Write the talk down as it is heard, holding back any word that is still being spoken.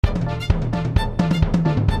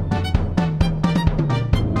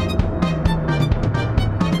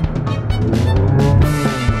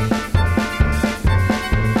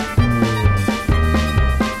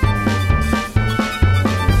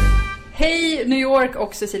Hej New York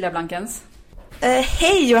och Cecilia Blankens.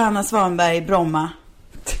 Hej Johanna Svanberg, Bromma.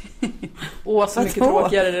 Så mycket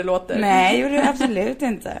tråkigare det låter. Nej, gjorde det absolut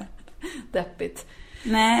inte. Deppigt.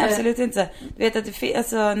 Nej, absolut inte. Du vet att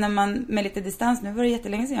alltså, när man med lite distans, nu var det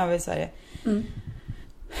jättelänge sedan jag var i Sverige.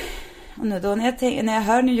 Och nu då när jag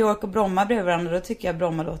hör New York och Bromma bredvid varandra, då tycker jag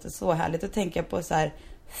Bromma låter så härligt. Då tänker jag på så här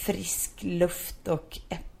frisk luft och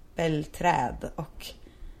äppelträd och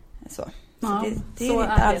så. Ja, det är så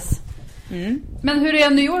inte alls. Men hur är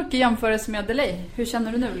New York i jämförelse med LA? Hur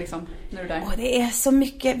känner du nu liksom, när du är där? Det är så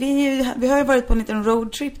mycket. Vi har ju varit på en liten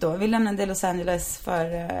roadtrip då. Vi lämnade Los Angeles för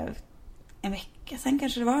en vecka sedan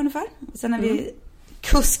kanske det var ungefär. Sen har vi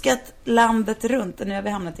kuskat landet runt och nu har vi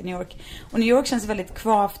hamnat i New York. Och New York känns väldigt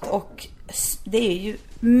kvavt och det är ju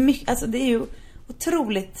mycket, alltså det är ju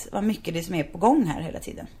otroligt vad mycket det som är på gång här hela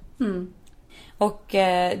tiden. Och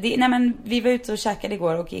vi var ute och käkade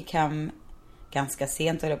igår och gick hem ganska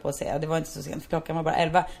sent, höll jag på att säga. Det var inte så sent, för klockan var bara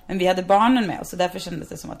 11. Men vi hade barnen med oss, så därför kändes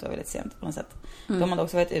det som att det var väldigt sent på något sätt. De hade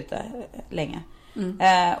också varit ute länge.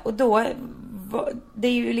 Och då, det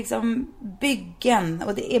är ju liksom byggen,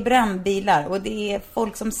 och det är brandbilar, och det är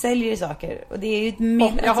folk som säljer saker. Och det är ju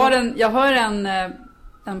jag hör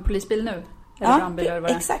en polisbil nu. Eller brandbil, eller vad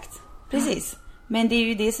det är. Exakt, precis. Men det är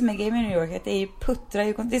ju det som är game i New York, att det är ju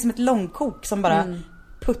det är som ett långkok som bara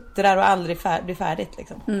puttrar och aldrig blir färdigt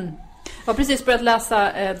liksom. Jag har precis börjat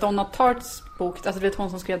läsa Donna Tartts bok. Alltså du vet hon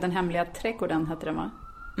som skrev Den hemliga trädgården, heter den va?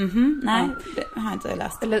 Nej, det har jag inte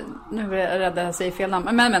läst. Eller nu är jag rädd att jag säger fel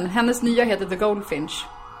namn. Men hennes nya heter The Goldfinch.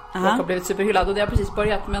 Och har blivit superhyllad. Och det har precis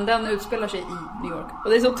börjat. Men den utspelar sig i New York. Och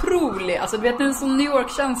det är så otroligt. Alltså du vet, det är en sån New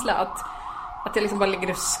York-känsla att jag liksom bara ligger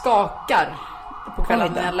och skakar på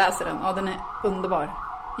kvällen när jag läser den. Ja, den är underbar.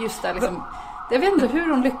 Just det liksom. Jag vet inte hur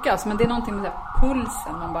de lyckas, men det är någonting med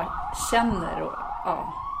pulsen man bara känner och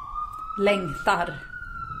längtar.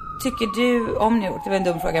 Tycker du om New York? Det var en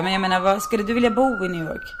dum fråga, men jag menar, skulle du vilja bo i New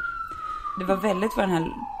York? Det var väldigt vad den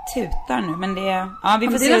här tutar nu, men det vi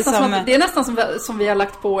får se det är nästan som vi har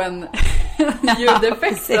lagt på en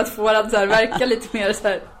ljudeffekt för att få det att så här verka lite mer så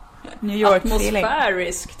här New York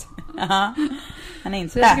atmosfäriskt. Ja. Han är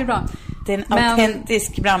inte det är bra. Det är en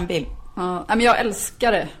autentisk brandbil. Ja, men jag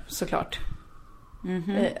älskar det såklart.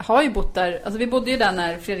 Har ju bott där. Alltså vi bodde ju där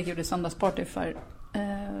när Fredrik gjorde söndagsparty för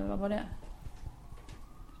vad var det?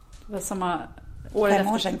 Det var samma år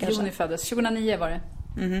efter Joni föddes. 2009 var det.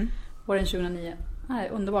 Åren 2009. Nej,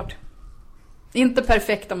 underbart. Inte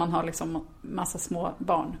perfekt om man har liksom massa små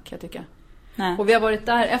barn, kan jag tycka. Nej. Och vi har varit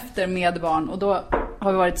där efter med barn, och då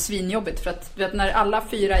har vi varit svinjobbigt, för att du vet, när alla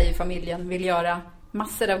 4 i familjen vill göra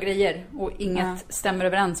massor av grejer och inget stämmer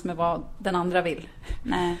överens med vad den andra vill.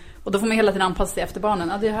 Nej. Och då får man hela tiden anpassa sig efter barnen.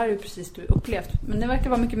 Ja, det här är ju precis du upplevt. Men det verkar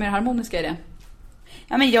vara mycket mer harmoniska i det.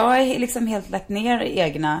 Ja, men jag har liksom helt lagt ner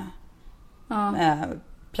egna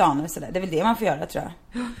planer och sådär. Det är väl det man får göra, tror jag.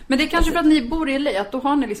 Men det är kanske för att ni bor i LA, att då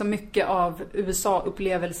har ni liksom mycket av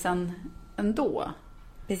USA-upplevelsen ändå.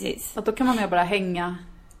 Precis. Att då kan man ju bara hänga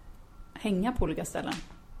på olika ställen.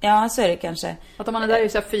 Ja, så är det kanske. Att om man är där i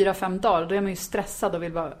 4-5 dagar, då är man ju stressad och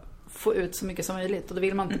vill bara få ut så mycket som möjligt. Och då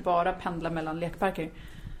vill man inte bara pendla mellan lekparker.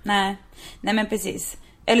 Nej, men precis.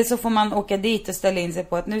 Eller så får man åka dit och ställa in sig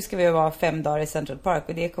på att nu ska vi vara 5 dagar i Central Park,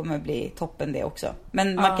 och det kommer bli toppen det också.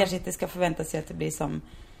 Men man kanske inte ska förvänta sig att det blir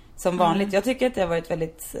som vanligt. Jag tycker att det har varit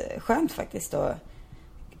väldigt skönt faktiskt. Och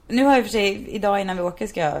nu har jag för sig, idag innan vi åker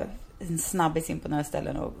ska jag en snabbis in på några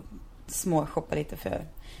ställen och shoppa lite, för jag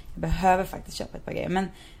behöver faktiskt köpa ett par grejer.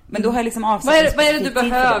 Men då har jag liksom avsatt. Vad är det du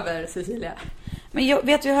behöver, Cecilia? Men jag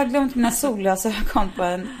har glömt mina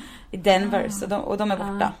solglasögon i Denver, och de är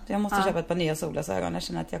borta. Så jag måste köpa ett par nya solglasögon. Jag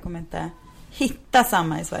känner att jag kommer inte hitta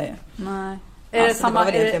samma i Sverige. Nej. Är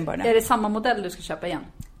det samma modell du ska köpa igen?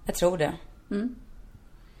 Jag tror det.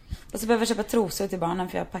 Och så behöver jag köpa trosor till barnen,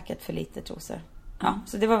 för jag har packat för lite trosor. Ja,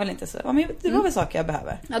 så det var väl inte så. Men det var väl saker jag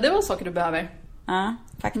behöver. Ja, det var saker du behöver. Ja,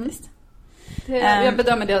 faktiskt. Jag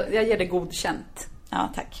bedömer det, jag ger det godkänt. Ja,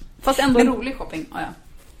 tack. Fast ändå rolig shopping.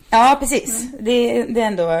 Ja, precis. Det är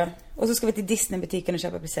ändå. Och så ska vi till Disney-butiken och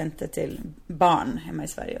köpa presenter till barn hemma i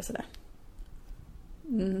Sverige och sådär.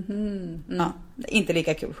 Ja, inte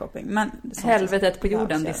lika kul shopping, men helvetet på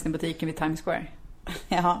jorden, Disney-butiken vid Times Square.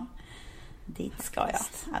 Ja, dit ska jag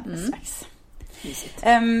alldeles strax.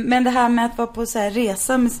 Men det här med att vara på så här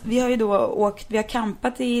resa, vi har ju då vi har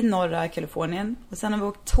campat i norra Kalifornien, och sen har vi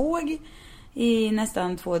åkt tåg i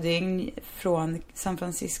nästan 2 dygn från San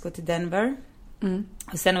Francisco till Denver.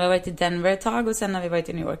 Och sen har vi varit i Denver ett tag, och sen har vi varit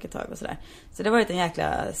i New York ett tag och sådär. Så det har varit en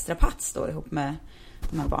jäkla strapats då ihop med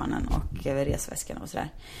de här barnen och resväskorna och sådär.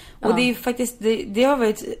 Och det är ju faktiskt, det har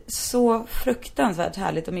varit så fruktansvärt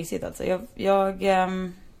härligt och mysigt alltså.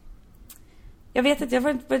 jag vet att jag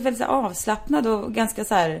varit väldigt så avslappnad och ganska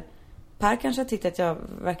så här. Per kanske har tyckt att jag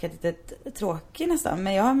verkat lite tråkig nästan.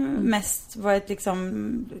 Men jag har mest varit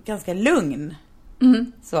liksom ganska lugn.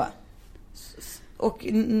 Så. Och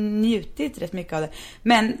njutit rätt mycket av det.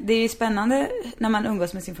 Men det är ju spännande när man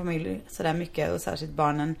umgås med sin familj så där mycket. Och särskilt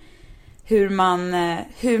barnen.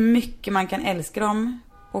 Hur mycket man kan älska dem.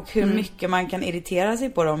 Och hur mycket man kan irritera sig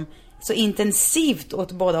på dem. Så intensivt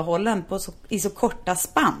åt båda hållen. I så korta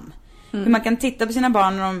spann. Hur man kan titta på sina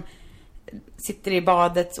barn när de sitter i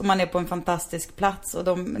badet och man är på en fantastisk plats och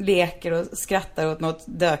de leker och skrattar åt något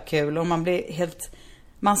dökul och man blir helt,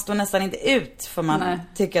 man står nästan inte ut för man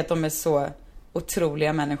tycker att de är så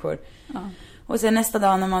otroliga människor. Och sen nästa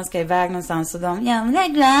dag när man ska iväg någonstans och de jävla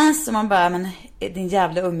glass och man bara, men din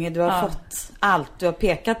jävla unge, du har fått allt du har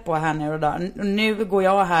pekat på här nu och där. Och nu går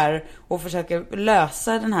jag här och försöker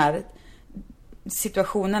lösa den här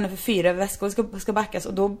situationen för 4 väskor ska backas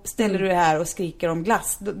och då ställer du det här och skriker om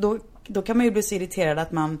glass. Då kan man ju bli så irriterad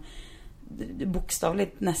att man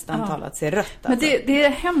bokstavligt nästan talat ser rött. Men det är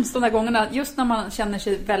hemskt de där gångerna, just när man känner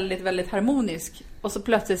sig väldigt, väldigt harmonisk och så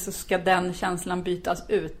plötsligt så ska den känslan bytas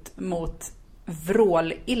ut mot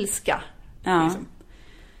vrålilska. Liksom.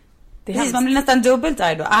 Det är precis, man blir nästan dubbelt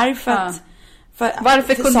arg då. Arg för att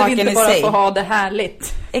varför kunde vi inte bara få ha det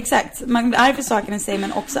härligt? Exakt, man blir arg för saken i sig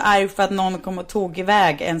men också arg för att någon kom och tog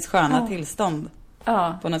iväg ens sköna tillstånd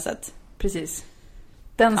på något sätt. Precis.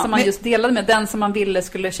 Den som man just delade med, den som man ville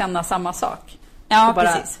skulle känna samma sak. Ja, och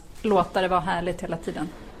bara precis. Låta det vara härligt hela tiden.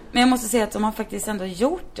 Men jag måste säga att de har faktiskt ändå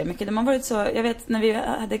gjort det mycket. De har varit så, jag vet när vi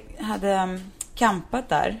hade campat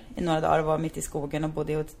där i några dagar och var mitt i skogen och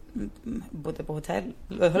bodde på hotell.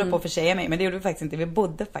 Jag höll på att försäga mig, men det gjorde vi faktiskt inte. Vi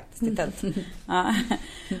bodde faktiskt i tält.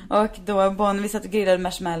 Och då vi satt och grillade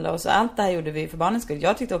marshmallows och allt det här gjorde vi för barnens skull.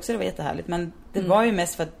 Jag tyckte också det var jättehärligt, men det var ju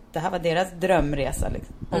mest för att det här var deras drömresa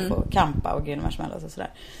liksom, att få campa och grilla marshmallows och sådär.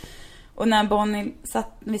 Och när Bonnie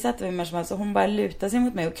vi satt vid marshmallows så hon bara lutade sig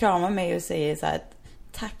mot mig och kramade mig och säger så här: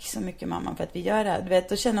 tack så mycket mamma för att vi gör det här. Du vet,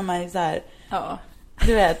 då känner man ju så här.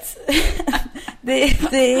 Du vet,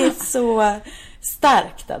 det är så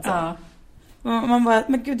starkt alltså. Man bara,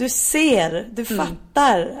 men gud, du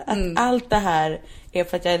fattar att allt det här är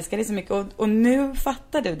för att jag älskar dig så mycket. Och nu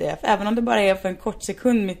fattar du det. För även om det bara är för en kort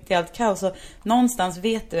sekund mitt i allt kaos, så någonstans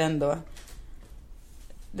vet du ändå,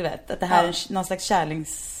 du vet, att det här är någon slags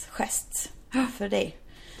kärleksgest för dig.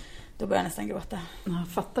 Då börjar jag nästan gråta. Jag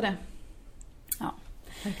fattar det. Ja.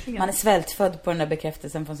 Man är svältfödd på den där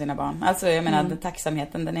bekräftelsen från sina barn. Alltså jag menar, den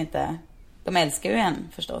tacksamheten, den är inte, de älskar ju en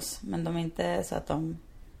förstås, men de är inte så att de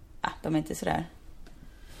är inte sådär,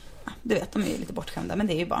 du vet, de är ju lite bortskämda, men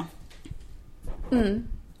det är ju bara de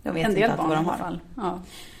vet en del inte barn vad de i har. alla fall.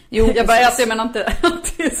 Jo, jag menar inte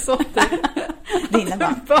att det är så dina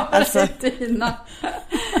barn. Bara alltså dina.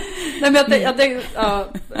 Nej, men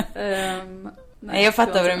nej, jag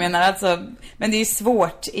fattar vad du menar alltså, men det är ju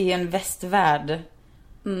svårt i en västvärld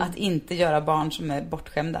att inte göra barn som är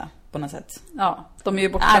bortskämda på något sätt. Ja, de är ju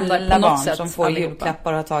bortskämda alla på något barn sätt, som får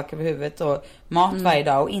julklappar och har tak över huvudet och mat varje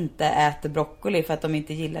dag och inte äter broccoli för att de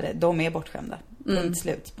inte gillar det. De är bortskämda. Punkt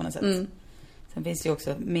slut på något sätt. Sen finns det ju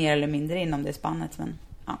också mer eller mindre inom det spannet, men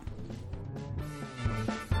ja.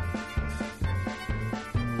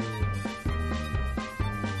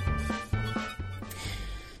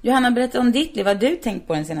 Johanna, berätta om ditt liv. Vad har du tänkt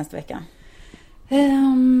på den senaste veckan? Ja.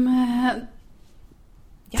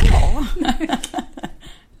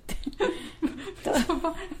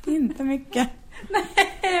 Inte mycket.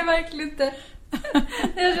 Nej, verkligen inte.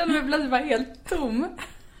 Jag känner mig plötsligt bara helt tom.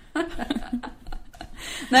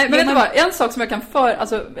 Nej, men vet du vad? En sak som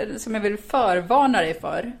som jag vill förvarna dig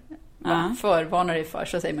för. Förvarna dig för,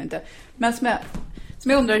 så säger man inte. Men som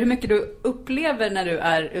jag undrar hur mycket du upplever när du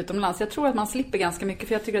är utomlands. Jag tror att man slipper ganska mycket,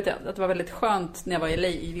 för jag tycker att det var väldigt skönt när jag var i LA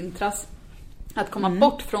i vintras att komma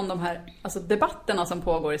bort från de här debatterna som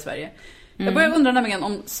pågår i Sverige. Jag börjar undra nämligen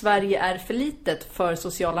om Sverige är för litet för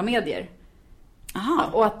sociala medier. Aha.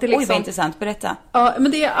 Och att det liksom, oj, vad intressant, berätta. Ja,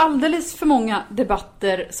 men det är alldeles för många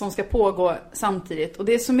debatter som ska pågå samtidigt. Och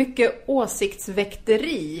det är så mycket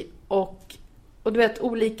åsiktsväkteri och du vet,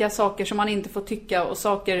 olika saker som man inte får tycka. Och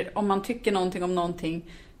saker, om man tycker någonting om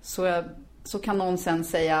någonting så kan någon sen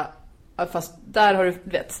säga, fast där har du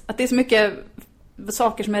vet. Att det är så mycket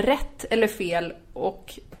saker som är rätt eller fel.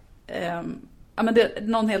 Och men det är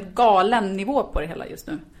någon helt galen nivå på det hela just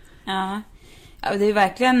nu. Ja, det är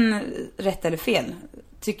verkligen rätt eller fel,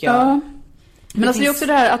 tycker jag. Ja. Men alltså det är också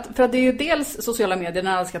det här för att det är ju dels sociala medier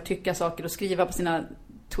när alla ska tycka saker och skriva på sina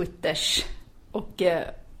Twitters och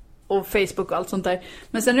och Facebook och allt sånt där.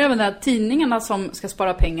 Men sen är det även de här tidningarna som ska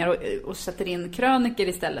spara pengar och sätter in kröniker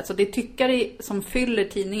istället. Så det är tyckare som fyller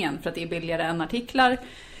tidningen för att det är billigare än artiklar.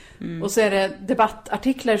 Och så är det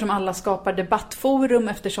debattartiklar som alla skapar debattforum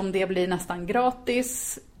eftersom det blir nästan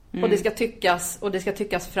gratis. Och det ska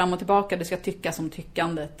tyckas fram och tillbaka. Det ska tyckas om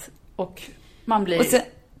tyckandet. Och man blir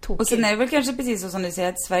tokig. Och sen är det väl kanske precis så som du säger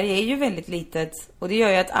att Sverige är ju väldigt litet. Och det gör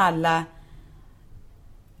ju att alla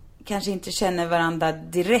kanske inte känner varandra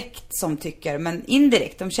direkt som tycker. Men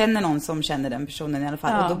indirekt, de känner någon som känner den personen i alla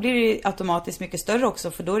fall. Ja. Och då blir det ju automatiskt mycket större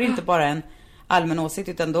också. För då är det inte bara en allmän åsikt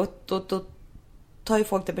utan då tar ju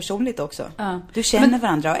folk det personligt också. Ja. Du känner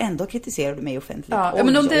varandra och ändå kritiserar du mig offentligt. Ja,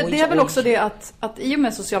 men det är väl också det att i och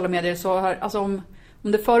med sociala medier så har, alltså om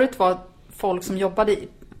det förut var folk som jobbade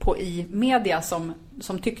i media som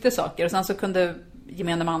tyckte saker och sen så kunde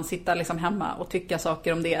gemene man sitta liksom hemma och tycka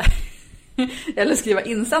saker om det. Eller skriva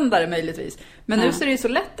insändare möjligtvis. Men nu så är det ju så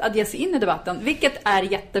lätt att ge sig in i debatten, vilket är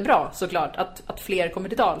jättebra såklart, att fler kommer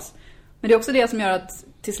till tals. Men det är också det som gör att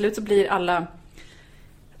till slut så blir alla...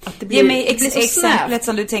 Ge mig exemplet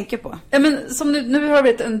som du tänker på. Ja, men som nu har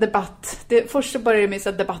det en debatt. Först så började det med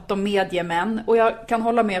en debatt om mediemän. Och jag kan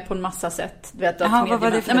hålla med på en massa sätt. Du vet, vad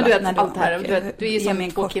var det för debatt? Du vet allt det här. Du är ju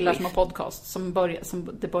som 2 killar som har podcast som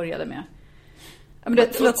det började med.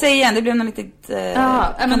 Förlåt, säg igen, det blev något litet...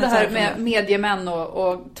 men det här med mediemän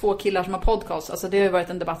och 2 killar som har podcast. Alltså det har ju varit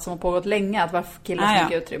en debatt som har pågått länge. Att varför killar som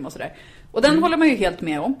mycket utrymme och sådär. Och den håller man ju helt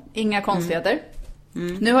med om. Inga konstigheter.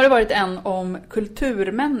 Nu har det varit en om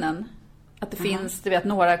kulturmännen. Att det finns, du vet,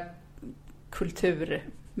 några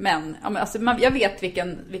kulturmän. Alltså, jag vet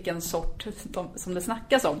vilken sort som det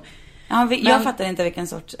snackas om. Ja, jag fattar inte vilken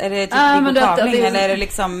sort. Är det typ Viggo Kavling eller är det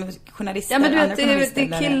liksom journalister? Ja, men du vet, det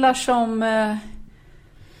är killar som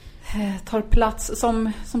tar plats,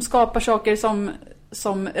 som skapar saker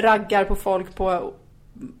som raggar på folk på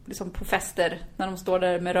fester när de står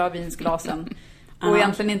där med rödvinsglasen. Och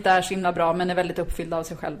egentligen inte är så himla bra, men är väldigt uppfyllda av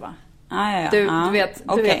sig själva. Du vet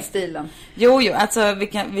stilen. Jo, alltså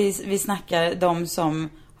vi snackar de som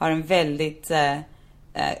har en väldigt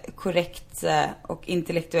korrekt och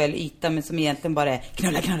intellektuell yta, men som egentligen bara är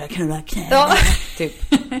knulla, ja. Typ.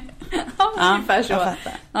 Ungefär så.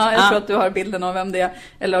 Jag tror att du har bilden av vem det är,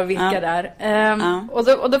 eller av vilka det är.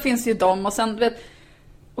 Och då finns ju de, och sen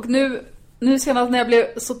och nu senast när jag blev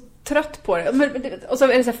så trött på det. Och så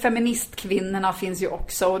är det så här, feministkvinnorna finns ju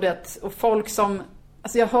också. Och folk som...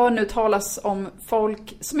 Alltså jag hör nu talas om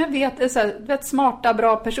folk som jag vet är så här, vet, smarta,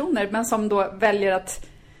 bra personer. Men som då väljer att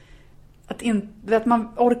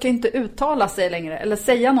man orkar inte uttala sig längre. Eller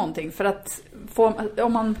säga någonting. För att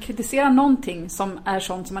om man kritiserar någonting som är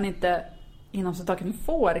sånt som man inte inom så tagen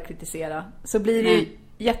får kritisera. Så blir det ju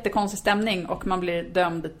jättekonstig stämning. Och man blir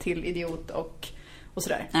dömd till idiot och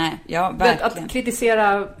sådär. Nej, ja, verkligen. Att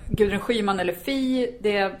kritisera Gudrun Schyman eller Fi,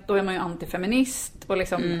 då är man ju antifeminist. Och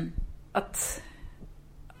liksom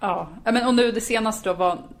men och nu det senaste då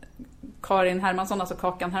var Karin Hermansson, alltså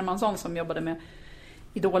Kakan Hermansson, som jobbade med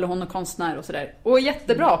Idol, och hon och konstnär och sådär. Och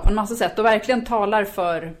jättebra på en massa sätt och verkligen talar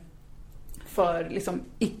för liksom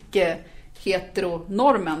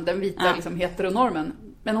icke-heteronormen, den vita liksom heteronormen.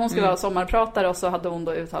 Men hon skulle vara sommarpratare, och så hade hon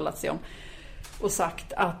då uttalat sig om och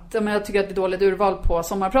sagt att jag tycker att det är dåligt urval på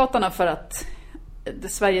sommarpratarna för att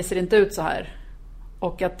Sverige ser inte ut så här.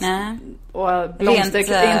 Och att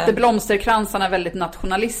inte blomsterkransarna är väldigt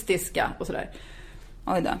nationalistiska och sådär.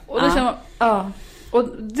 Oj då. Och då känner man, och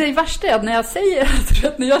det värsta är att när jag säger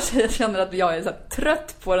att när jag känner att jag är så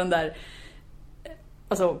trött på den där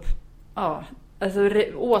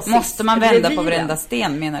åsiktsreviren. Måste man vända på varenda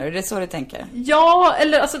sten, menar du? Det är så du tänker? Ja,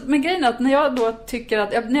 eller men grejen är att när jag då tycker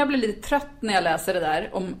att när jag blir lite trött när jag läser det där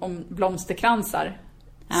om blomsterkransar.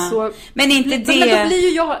 Så, men inte det. Men då blir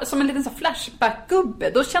ju jag som en liten så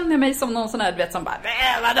flashback-gubbe. Då känner jag mig som någon sån här, du vet, som bara,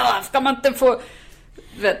 vadå? Ska man inte få...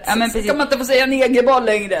 ska man inte få säga negerboll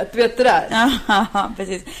längre? Du vet det där? Ja,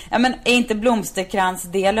 precis. Ja, men är inte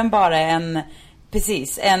blomsterkransdelen bara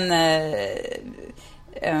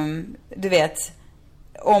du vet,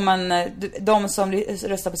 om de som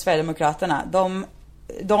röstar på Sverigedemokraterna,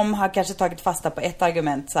 de har kanske tagit fasta på ett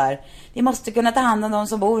argument så här: vi måste kunna ta hand om de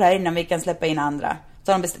som bor här innan vi kan släppa in andra.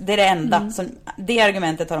 Så det är det enda det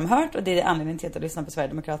argumentet har de hört, och det är anledningen till att lyssna på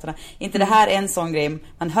Sverigedemokraterna. Inte det här är en sån grej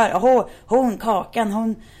man hör, hon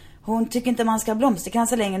Kakan, hon tycker inte man ska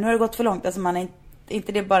blomsterkransa längre, nu har det gått för långt. Alltså man är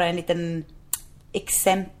inte det bara en liten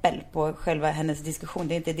exempel på själva hennes diskussion.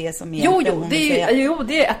 Det är inte det som Jo,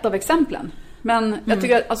 det är ett av exemplen. Men jag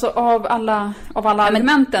tycker att alltså, av alla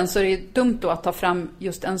argumenten så är det dumt då att ta fram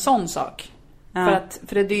just en sån sak. Ja.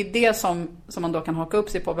 För det är ju det som man då kan haka upp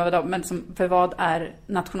sig på. Men för vad är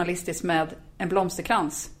nationalistiskt med en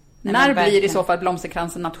blomsterkrans? När blir i så fall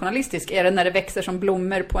blomsterkransen nationalistisk? Är det när det växer som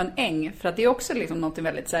blommor på en äng? För att det är också liksom något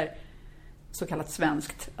väldigt så kallat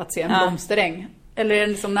svenskt att se en blomsteräng. Eller är det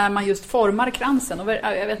liksom när man just formar kransen? Och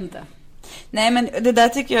jag vet inte. Nej, men det där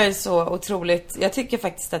tycker jag är så otroligt. Jag tycker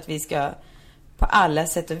faktiskt att vi ska på alla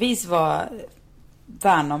sätt och vis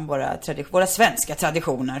värna om våra svenska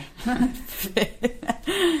traditioner.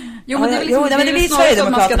 Jo, men det blir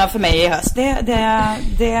Sverigedemokraterna för mig i höst.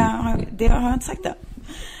 Det har jag inte sagt det.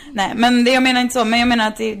 Nej, men jag menar inte så. Men jag menar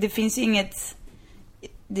att det finns ju inget...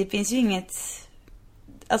 Det finns ju inget...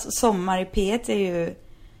 Alltså sommar i P1 är ju...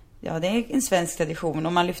 Ja, det är en svensk tradition.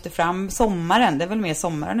 Och man lyfter fram sommaren. Det är väl mer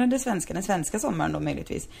sommaren än den svenska sommaren då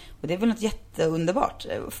möjligtvis. Och det är väl något jätteunderbart.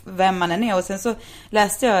 Vem man än är. Och sen så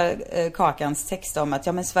läste jag Kakans text om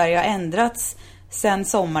att men Sverige har ändrats sen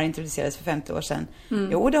sommar introducerades för 50 år sedan.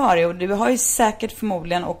 Jo, det har det. Och det har ju säkert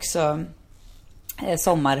förmodligen också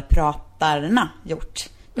sommarpratarna gjort.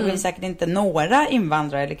 Det var ju säkert inte några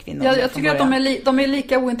invandrare eller kvinnor. Jag tycker att de är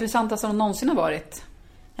lika ointressanta som de någonsin har varit.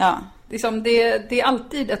 Ja. Liksom det är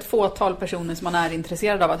alltid ett fåtal personer som man är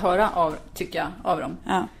intresserad av att höra av, tycker jag, av dem.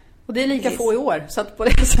 Ja. Och det är lika få i år. Så att på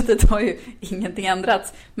det sättet har ju ingenting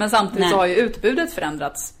ändrats. Men samtidigt så har ju utbudet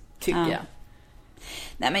förändrats, tycker jag.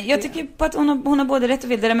 Nej, men jag tycker på att hon har både rätt och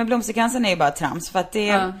fel. Det där med blomsterkransen är ju bara trams. För att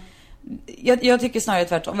det jag tycker snarare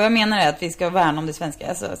tvärtom. Vad jag menar är att vi ska värna om det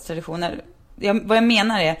svenska traditioner. Vad jag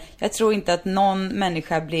menar är, jag tror inte att någon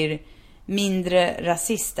människa blir mindre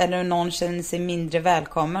rasist eller någon känner sig mindre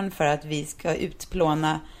välkommen för att vi ska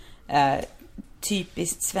utplåna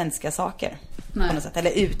typiskt svenska saker. Nej. På något sätt.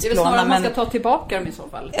 Eller utplåna. Det är väl snarare att man ska ta tillbaka dem i så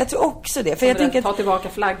fall. Jag tror också det. För jag tänker ta tillbaka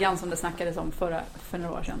flaggan som det snackades om för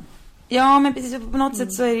några år sedan. Ja, men precis, på något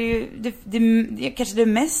sätt så är det ju det kanske det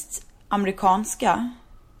mest amerikanska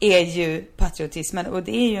är ju patriotismen. Och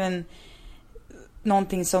det är ju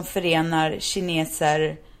någonting som förenar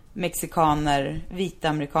kineser, mexikaner, vita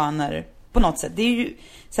amerikaner på något sätt. Det är ju,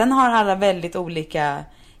 sen har alla väldigt olika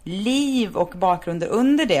liv och bakgrunder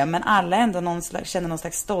under det, men alla ändå känner någon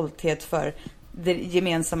slags stolthet för det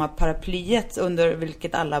gemensamma paraplyet under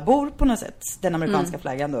vilket alla bor på något sätt. Den amerikanska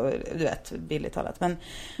flaggan då, du vet, billigt talat. Men,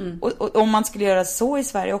 och om man skulle göra så i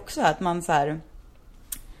Sverige också, att man så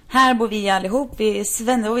här bor vi allihop, vi är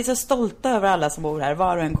svenskar och vi är så stolta över alla som bor här,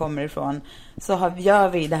 var och en kommer ifrån. Så gör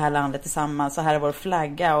vi det här landet tillsammans, så här är vår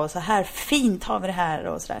flagga och så här fint har vi det här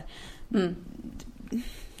och sådär.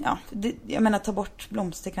 Ja, jag menar, ta bort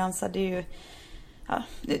blomsterkransar, det är ju... Ja,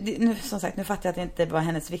 nu, som sagt, nu fattar jag att det inte var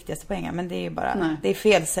hennes viktigaste poäng, men det är ju bara... Det är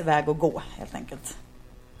fel väg att gå, helt enkelt.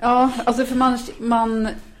 Ja, alltså för man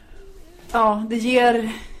ja, det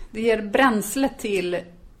ger bränsle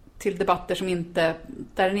till debatter som inte,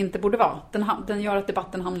 där den inte borde vara. Den gör att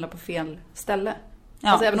debatten hamnar på fel ställe. Ja,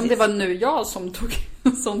 alltså även om det var nu jag som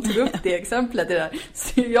tog upp det exemplet i det där,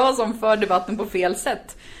 så är jag som för debatten på fel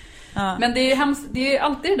sätt. Ja. Men det är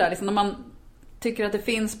alltid det där liksom, när man tycker att det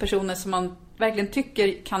finns personer som man verkligen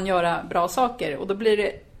tycker kan göra bra saker, och då blir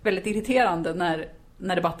det väldigt irriterande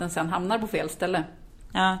när debatten sen hamnar på fel ställe.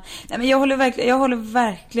 Ja, men jag håller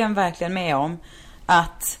verkligen med om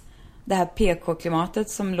att det här PK-klimatet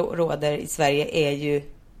som råder i Sverige är ju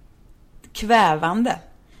kvävande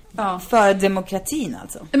för demokratin,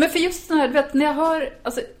 alltså. Men för just den här, du vet, när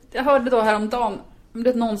jag hörde då häromdagen, det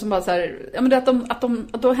är någon som bara så här, ja, men det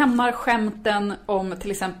att då hämnar skämten om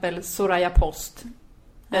till exempel Soraya Post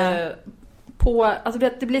på, alltså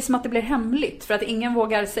det blir som att det blir hemligt för att ingen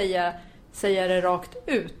vågar säga det rakt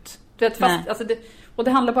ut. Du vet, fast, alltså och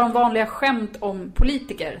det handlar bara om vanliga skämt om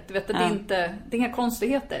politiker. Du vet, det är inga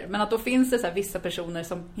konstigheter, men att då finns det så här vissa personer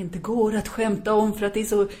som inte går att skämta om för att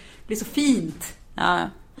det blir så fint. Ja.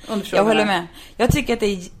 Jag håller med. Jag tycker att det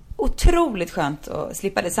är otroligt skönt att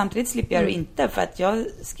slippa det. Samtidigt slipper jag det inte, för att jag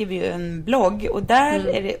skriver ju en blogg, och där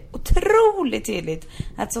är det otroligt tydligt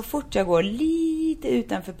att så fort jag går lite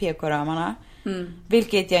utanför PK-ramarna,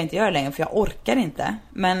 vilket jag inte gör längre för jag orkar inte,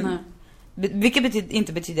 men vilket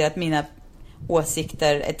inte betyder att mina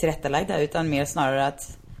åsikter är tillrättalagda, utan mer snarare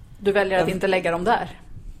att du väljer att inte lägga dem där.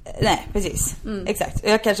 Nej, precis. Exakt.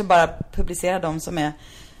 Jag kanske bara publicerar dem som är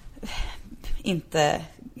inte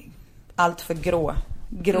allt för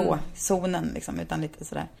grå zonen liksom, utan lite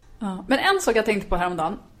sådär. Ja. Men en sak jag tänkte på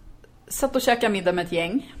häromdagen, satt och käkade middag med ett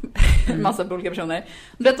gäng, en massa olika personer.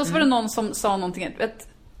 Och så var det någon som sa någonting,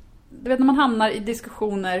 du vet när man hamnar i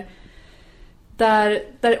diskussioner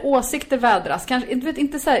där åsikter vädras, kanske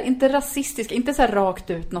inte rasistiska, inte så här rakt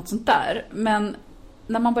ut något sånt där, men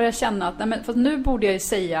när man börjar känna att för nu borde jag ju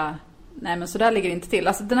säga nej, men så där ligger det inte till.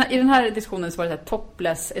 Alltså i den här diskussionen så var det så här,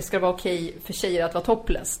 topless, ska det vara okej för tjejer att vara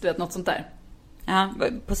topless, du vet, något sånt där. Ja,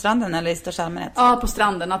 på stranden eller i största allmänhet? Ja, på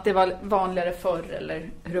stranden. Att det var vanligare förr eller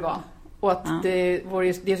hur det var. Och att det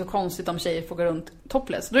är så konstigt om tjejer får gå runt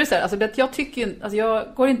topless. Då är det så här, alltså, jag tycker ju, alltså, jag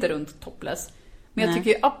går inte runt topless. Men jag tycker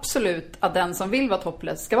ju absolut att den som vill vara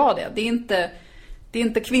topless ska vara det. Det är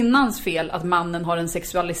inte kvinnans fel att mannen har en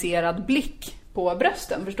sexualiserad blick på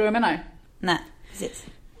brösten. Förstår du vad jag menar? Nej, precis.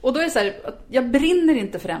 Och då är det så här, att jag brinner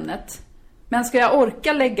inte för ämnet. Men ska jag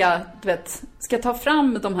orka lägga, ska jag ta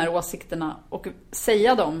fram de här åsikterna och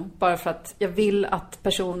säga dem bara för att jag vill att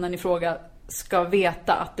personen i fråga ska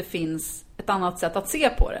veta att det finns ett annat sätt att se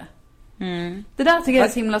på det. Mm. Det där tycker jag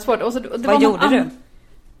är så himla svårt. Och vad gjorde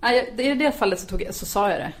du? I det fallet så sa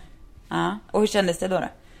jag det. Ja. Och hur kändes det då?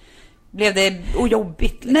 Blev det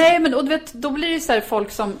ojobbigt? Liksom? Nej, men och då blir det så här,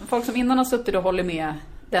 folk som innan har suttit och håller med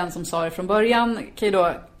den som sa det från början kan ju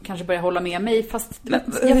då kanske börja hålla med mig. Fast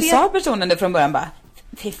hur sa personen det från början? Bara,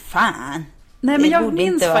 fy fan. Nej, men jag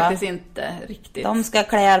minns faktiskt inte riktigt. De ska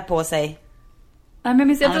klä på sig. Nej, men jag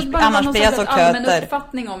minns annars, bara annars blir jag så allmän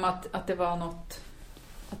uppfattning om att det var något,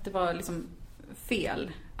 att det var liksom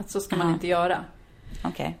fel. Att så ska man inte göra.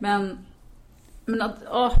 Okay. Men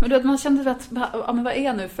du vet, man kände att men vad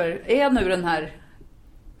är nu den här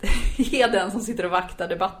är den som sitter och vaktar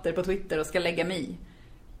debatter på Twitter och ska lägga mig i.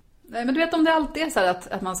 Nej, men du vet, om det alltid är så här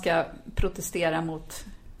att man ska protestera mot,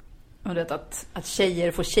 du vet, att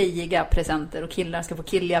tjejer får tjejiga presenter och killar ska få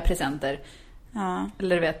killiga presenter. Ja.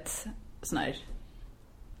 Eller du vet, sån här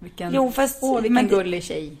vilken gullig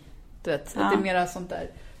tjej. Du vet, att det är mera sånt där.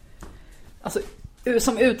 Alltså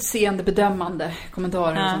som utseende bedömande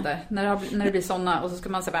kommentarer och sånt där. När det blir såna, och så ska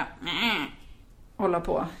man säga bara hålla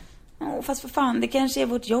på. Fast för fan, det kanske är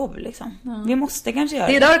vårt jobb liksom. Ja. Vi måste kanske göra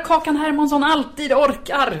det. Det är där Kakan Hermansson alltid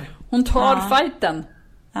orkar. Hon tar fighten.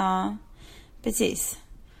 Ja, precis.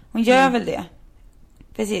 Hon gör väl det.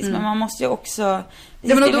 Precis, men man måste ju också...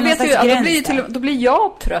 Ja, men då blir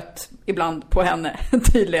jag trött ibland på henne,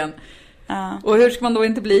 tydligen. Ja. Och hur ska man då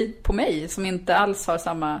inte bli på mig, som inte alls har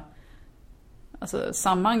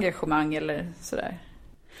samma engagemang eller sådär.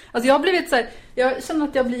 Alltså jag har blivit så här, jag känner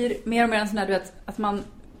att jag blir mer och mer en sån här, du vet, att man...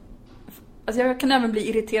 Alltså jag kan även bli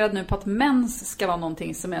irriterad nu på att mens ska vara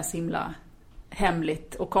någonting som är så himla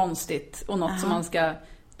hemligt och konstigt. Och något som man ska,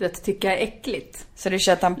 du vet, tycka är äckligt. Så du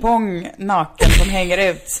kör tampong naken som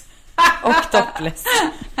hänger ut och topless.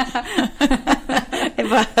 Det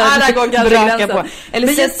där går gränsen på. Eller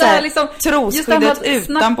sätt så här, liksom, trosskyddet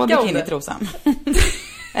utan på bikinitrosan.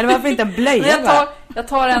 Eller varför inte en blöja? Jag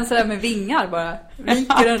tar en så där med vingar bara.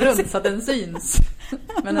 Viker den runt så att den syns.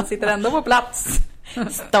 Men den sitter ändå på plats.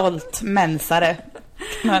 Stolt mensare.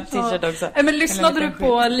 T-shirt också. Men lyssnade du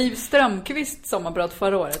på Liv Strömquist sommarbrott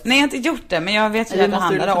förra året? Nej, jag har inte gjort det, men jag vet ju att det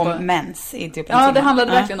handlade om mens i typ det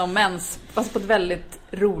handlade verkligen om mens, fast på ett väldigt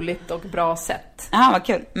roligt och bra sätt. Vad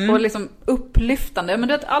kul. Och liksom upplyftande. Men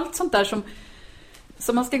du vet, allt sånt där som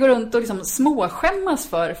man ska gå runt och liksom småskämmas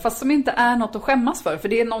för, fast som inte är något att skämmas för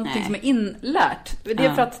det är någonting som är inlärt. Det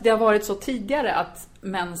är för att det har varit så tidigare att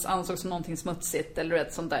mens ansågs som någonting smutsigt eller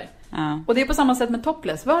rätt sånt där. Och det är på samma sätt med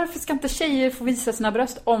topless. Varför ska inte tjejer få visa sina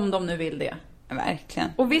bröst om de nu vill det? Verkligen.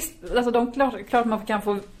 Och visst, alltså klart man kan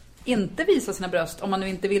få inte visa sina bröst om man nu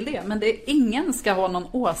inte vill det. Men ingen ska ha någon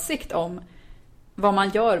åsikt om vad man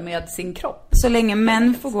gör med sin kropp. Så länge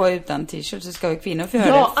män får gå utan t-shirt så ska vi kvinnor få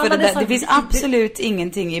göra det. För det finns absolut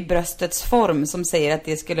ingenting i bröstets form som säger att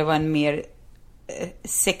det skulle vara en mer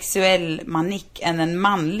sexuell manik än en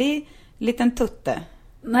manlig liten tutte.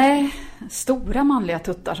 Nej, stora manliga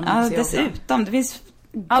tuttar som också dessutom. Det finns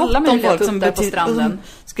alla möjliga tuttar på stranden.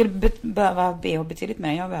 Skulle behöva BH betydligt mer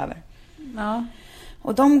än jag behöver. Ja.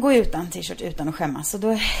 Och de går utan t-shirt utan att skämmas. Så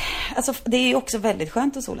då, alltså, det är ju också väldigt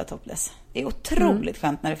skönt att sola topless. Det är otroligt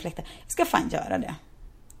skönt när det fläktar. Jag ska fan göra det.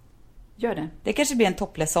 Gör det. Det kanske blir en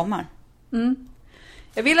topless sommar.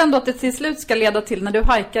 Jag vill ändå att det till slut ska leda till när du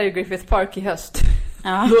hajkar i Griffith Park i höst.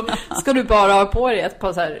 Ja. Då ska du bara ha på dig ett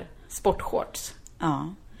par så här sportshorts.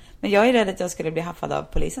 Ja. Men jag är rädd att jag skulle bli haffad av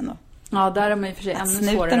polisen då. Ja, där är man i och för sig ännu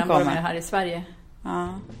svårare än vad de är här i Sverige. Ja.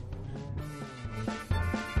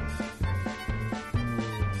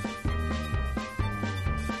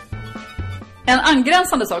 En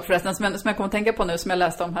angränsande sak förresten som jag kommer att tänka på nu, som jag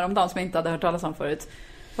läste om häromdagen, som jag inte hade hört talas om förut.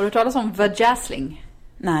 Har du hört talas om vajazzling?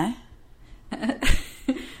 Nej.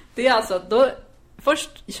 Det är alltså,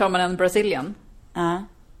 först kör man en Brazilian.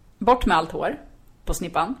 Bort med allt hår på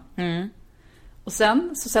snippan. Och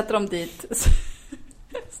sen så sätter de dit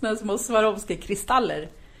såna små Swarovski-kristaller.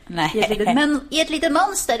 Nej. I ett litet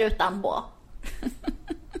mönster utanpå.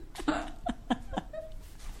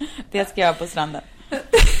 Det ska jag på stranden.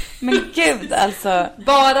 Men gud, alltså.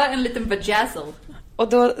 Bara en liten vajazzle. Och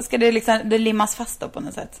då ska det liksom, det limmas fast då på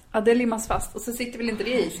något sätt. Ja, det limmas fast. Och så sitter väl inte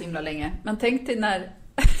det i så himla länge. Men tänk dig när...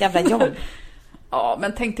 Jävla jobb. Ja,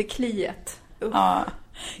 men tänk dig kliet. Ja.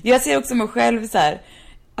 Jag ser också mig själv så här,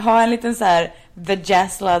 ha en liten så här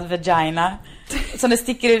vajazzlad vagina. Så det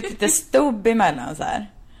sticker ut lite stubb emellan så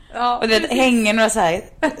här. Ja, och det hänger några så här,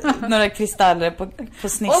 några kristaller på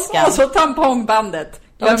sniskan. Och så tampongbandet.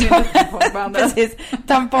 Precis,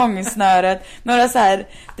 tampongsnöret. Några så här,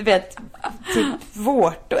 du vet, typ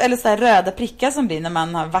vårt eller så här röda prickar som blir när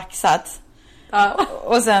man har vaxat. Ja.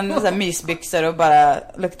 Och sen så här mysbyxor och bara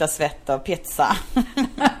lukta svett och pizza.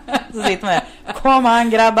 Så sitter man där. Kom an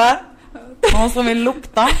grabbar. Någon som vill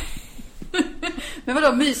lukta. Men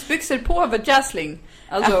vadå, mysbyxor på vajazzling?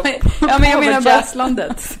 Alltså, ja, men jag menar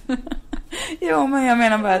vajazzlandet. Jo, men jag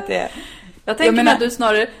menar bara att det... Jag tänker att du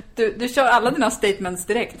snarare, du kör alla dina statements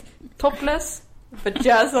direkt. Topless,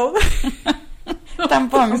 vajazzle,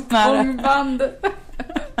 tampongsnöre, tampongband.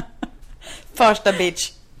 första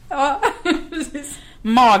bitch. Ja, precis.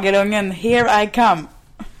 Magerungen, here I come.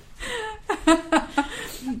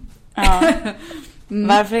 Ja.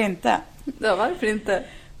 Varför inte? Ja, varför inte?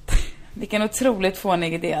 Vilken otroligt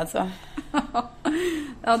fånig idé alltså.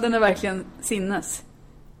 Ja, den är verkligen sinnes.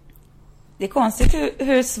 Det är konstigt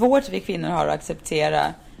hur svårt vi kvinnor har att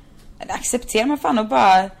acceptera. Eller accepterar man fan och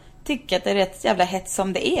bara tycka att det är rätt jävla hett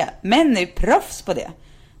som det är. Män är ju proffs på det.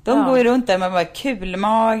 De går ju runt där med bara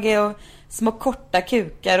kulmage och små korta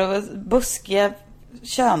kukar och buskiga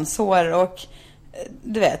könshår och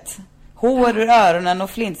du vet, hår ur öronen och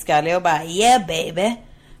flintskallig och bara yeah baby.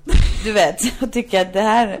 Du vet, och tycker att det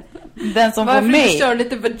här den som varför får mig. Varför kör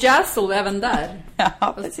lite vajazzle även där?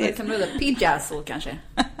 Ja, precis. Kan du det? Pijazzle kanske.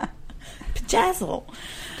 Pijazzle.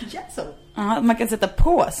 Pijazzle. Ja, man kan sätta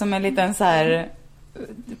på som en liten så här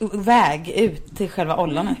väg ut till själva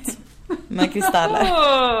ollonet med kristaller.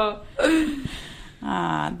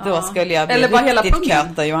 Då skulle jag bli eller bara hela riktigt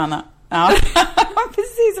köpt då, Johanna. Ja,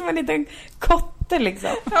 precis som en liten kotte liksom.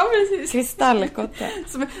 Ja, precis. Kristallkotte.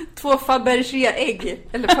 Som 2 Fabergé-ägg.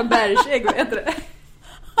 Eller Fabergé-ägg, vad heter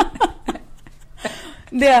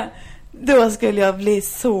det? Då skulle jag bli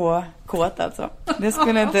så kåt alltså. Det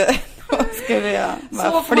skulle inte... Då skulle jag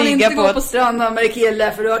bara så får man inte gå på stranden med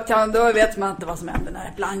kille, för då vet man inte vad som händer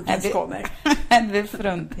när blankens kommer. Vid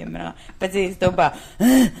fruntimmerna. Precis, då bara...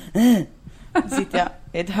 sitter jag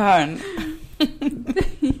i ett hörn.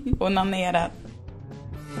 Onanerar.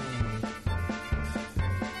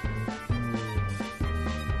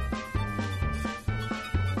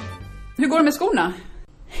 Hur går det med skorna?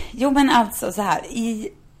 Jo, men alltså så här. I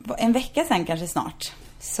en vecka sedan kanske snart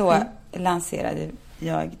så lanserade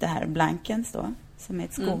jag det här Blankens då. Som är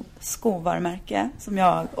ett skovarumärke som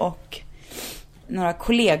jag och några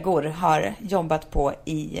kollegor har jobbat på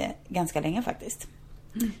i ganska länge faktiskt.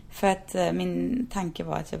 För att min tanke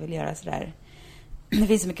var att jag ville göra sådär. Det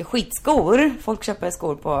finns så mycket skitskor. Folk köper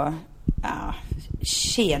skor på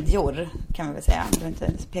kedjor kan man väl säga. Jag behöver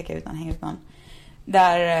inte peka ut någon, hänga ut någon.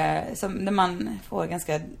 Där man får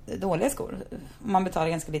ganska dåliga skor. Man betalar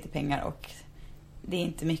ganska lite pengar och det är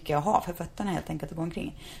inte mycket att ha för fötterna helt enkelt att gå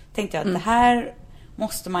omkring. Tänkte jag att det här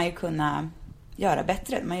måste man ju kunna göra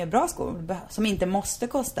bättre. Man gör bra skor som inte måste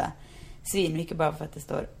kosta svinmycket bara för att det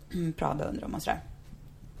står Prada under dem och sådär.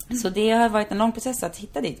 Så det har varit en lång process att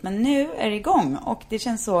hitta dit. Men nu är det igång och det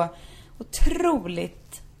känns så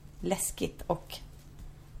otroligt läskigt och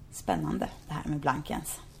spännande det här med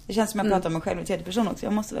Blankens. Det känns som jag pratar om mig själv i tredje person också.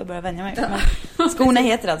 Jag måste väl börja vänja mig. Men skorna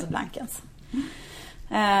heter alltså Blankens.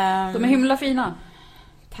 De är himla fina.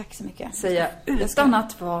 Tack så mycket. Säga utan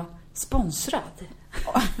att vara sponsrad.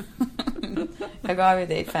 Jag gav ju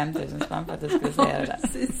dig 5 000 spänn för att du skulle säga det där.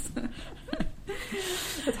 Precis.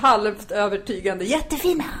 Ett halvt övertygande.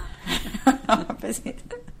 Jättefina. Ja, precis.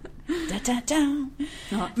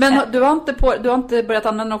 Ja. Men du har inte börjat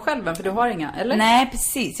använda dem själv än, för du har inga, eller? Nej,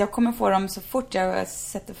 precis. Jag kommer få dem så fort jag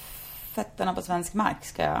sätter fötterna på svensk mark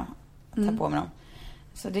ska jag ta på mig dem.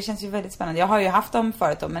 Så det känns ju väldigt spännande. Jag har ju haft dem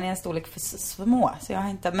förut då, men i en storlek för små. Så jag har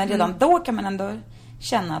inte, men redan då kan man ändå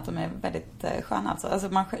känna att de är väldigt sköna. Alltså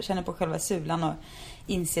man känner på själva sulan och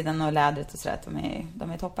insidan och lädret och sådär att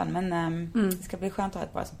de är toppen. Men det ska bli skönt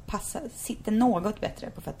att ha ett par som sitter något bättre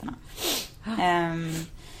på fötterna.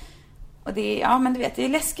 Och det är, men du vet, det är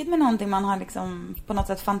läskigt med någonting man har liksom på något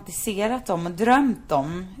sätt fantiserat om och drömt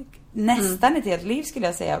om. Nästan ett helt liv skulle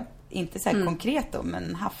jag säga. Inte så här konkret då,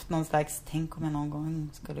 men haft någon slags, tänk om jag någon gång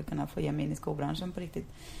skulle kunna få ge mig in i skobranschen på riktigt.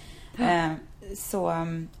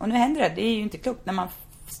 Och nu händer det är ju inte klokt när man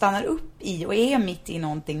stannar upp i och är mitt i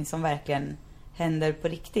någonting som verkligen händer på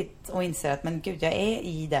riktigt och inser att men gud, jag är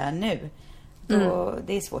i det nu. Då,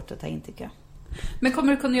 det är svårt att ta in tycker jag. Men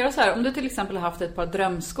kommer du kunna göra så här, om du till exempel har haft ett par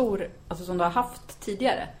drömskor, alltså som du har haft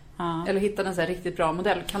tidigare, eller hittat en så här riktigt bra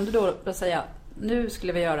modell, kan du då säga, nu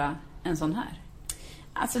skulle vi göra en sån här?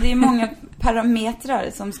 Alltså det är många parametrar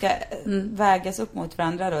som ska vägas upp mot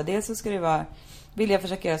varandra då. Dels så ska det vara, vill jag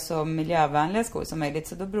försöka göra så miljövänliga skor som möjligt,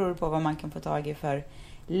 så då beror det på vad man kan få tag i för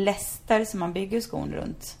läster som man bygger skon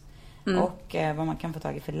runt. Och vad man kan få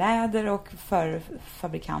tag i för läder och för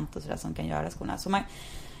fabrikant och sådär som kan göra skorna. Så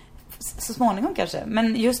så småningom kanske.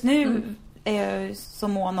 Men just nu är jag så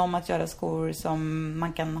mån om att göra skor som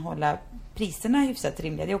man kan hålla priserna hyfsat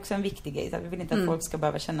rimliga. Det är också en viktig grej. Vi vill inte att folk ska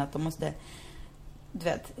behöva känna att de måste, du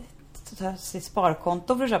vet, ta sitt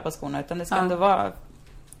sparkonto för att köpa skorna. Utan det ska ändå vara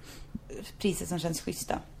priser som känns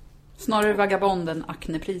schyssta. Snarare vagabond än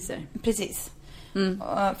Acne-priser. Precis.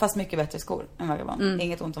 Fast mycket bättre skor än vagabond.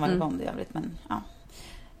 Inget ont om vagabond i övrigt, men ja.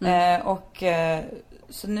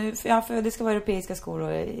 Så nu, för det ska vara europeiska skor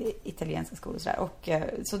och italienska skor och sådär. Och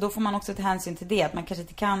så då får man också ta hänsyn till det, att man kanske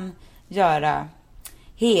inte kan göra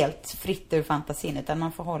helt fritt ur fantasin, utan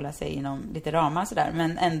man får hålla sig inom lite ramar sådär,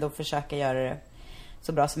 men ändå försöka göra det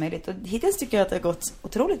så bra som möjligt. Och hittills tycker jag att det har gått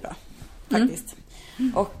otroligt bra faktiskt.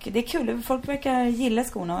 Och det är kul, folk verkar gilla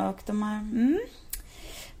skorna och de har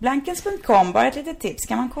Blankens.com, bara ett litet tips.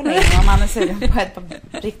 Kan man kolla in om man är sugen på ett par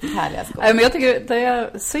riktigt härliga skor. Men jag tycker det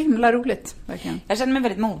är så himla roligt, verkligen. Jag känner mig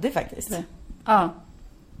väldigt modig faktiskt. Ja.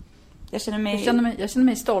 Jag känner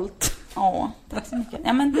mig stolt. Ja, tack så mycket.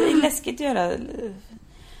 Ja, men det är läskigt att göra,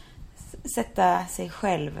 sätta sig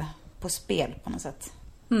själv på spel på något sätt.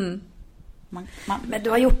 Men du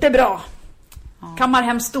har gjort det bra. Kammar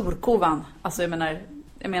hem storkovan. Alltså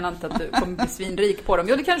jag menar inte att du kommer bli svinrik på dem.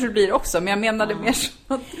 Jo, det kanske du blir också. Men jag menade mer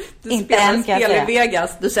som att du spelar spel i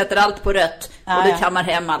Vegas. Du sätter allt på rött och du kammar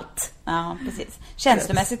hem allt. Ja, precis.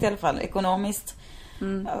 Känslomässigt i alla fall. Ekonomiskt.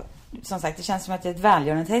 Som sagt, det känns som att det är ett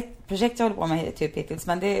välgörande projekt jag håller på med typ hittills.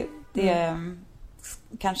 Men det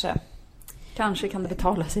kanske... Kanske kan det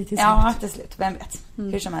betala sig till slut. Ja, till slut. Vem vet.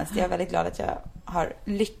 Hur som helst. Jag är väldigt glad att jag har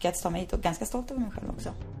lyckats ta mig hit och ganska stolt över mig själv också.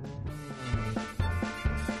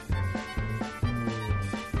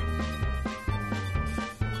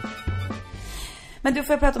 Men du,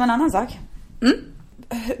 får jag prata om en annan sak?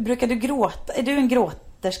 Brukar du gråta? Är du en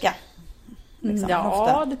gråterska? Liksom, ja,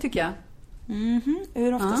 ofta? Det tycker jag.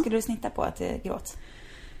 Hur ofta skulle du snitta på att det gråt?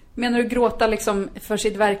 Menar du gråta liksom för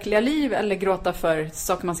sitt verkliga liv eller gråta för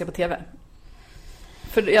saker man ser på tv?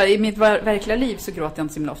 För i mitt verkliga liv så gråter jag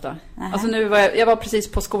inte så himla ofta. Alltså nu jag var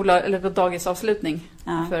precis på skola eller på dagisavslutning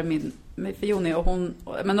för Joni och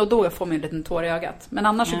och då får man en liten tår i ögat. Men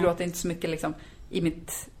annars så gråter jag inte så mycket liksom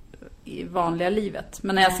i vanliga livet.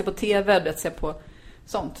 Men när jag ser på tv och ser på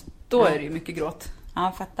sånt, då är det ju mycket gråt. Ja,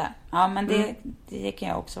 jag fattar. Ja, men det kan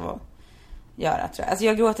jag också göra, tror jag. Alltså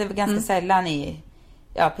jag gråter ganska sällan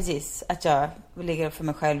precis, att jag ligger för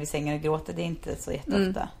mig själv i sängen och gråter. Det är inte så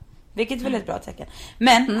jätteofta. Vilket är väl ett bra tecken.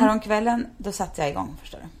 Men häromkvällen, då satte jag igång,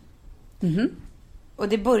 förstår du. Och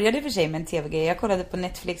det började för sig med en tv-grej. Jag kollade på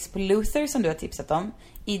Netflix på Luther, som du har tipsat om.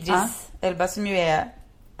 Idris Elba, som ju är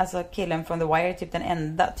alltså killen från The Wire, typ den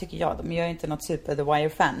enda, tycker jag. De gör ju inte något super The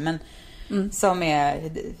Wire-fan, men som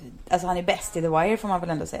är, alltså han är bäst i The Wire, får man väl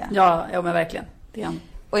ändå säga. Ja, men verkligen. Det är han.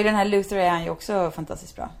 Och i den här Luther är han ju också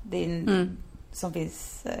fantastiskt bra. Det är en, som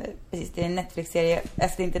finns, precis, det är en Netflix-serie.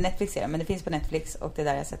 Alltså det är inte en Netflix-serie, men det finns på Netflix och det är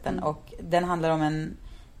där jag har sett den. Och den handlar om en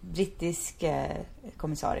brittisk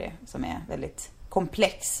kommissarie som är väldigt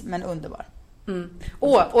komplex, men underbar.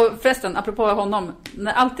 Och förresten, apropå honom,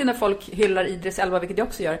 alltid när folk hyllar Idris Elba, vilket jag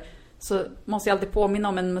också gör, så måste jag alltid påminna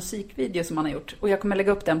om en musikvideo som han har gjort. Och jag kommer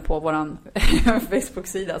lägga upp den på våran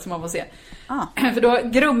Facebook-sida som man får se. För då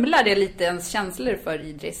grumlar det lite ens känslor för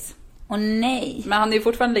Idris. Nej. Men han är ju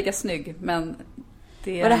fortfarande lika snygg, men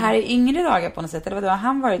var det här i yngre dagar på något sätt? Eller vad har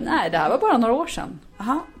han varit? Nej, det här var bara några år sedan.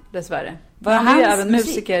 Dessvärre. Han är ju även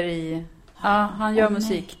musiker i... Ja, han gör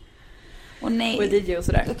musik. Och nej. Och DJ och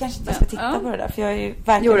sådär. Då kanske inte jag ska titta på det där. För jag är ju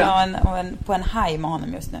verkligen på en high med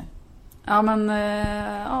honom just nu. Ja, men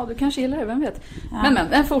du kanske gillar det, vem vet.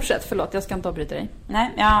 Men fortsätt, förlåt, jag ska inte avbryta dig.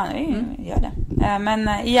 Nej, gör det. Men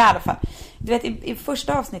i alla fall, du vet, i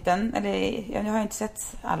första avsnitten, eller jag har inte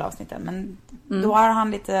sett alla avsnitten, men då har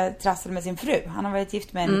han lite trassel med sin fru. Han har varit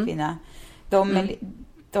gift med en kvinna.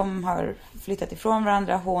 De har flyttat ifrån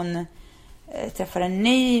varandra. Hon träffar en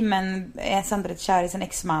ny, men är samtidigt kär i sin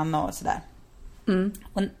exman och sådär.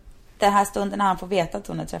 Och den här stunden när han får veta att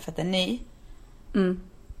hon har träffat en ny,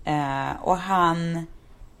 och han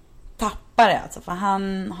tappar det, alltså, för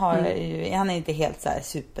han är inte helt så här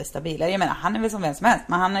superstabil. Jag menar, han är väl som vem som helst,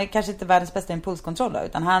 men han är kanske inte världens bästa impulskontroll,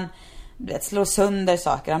 utan han slår sönder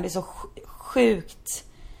saker. Han blir så sjukt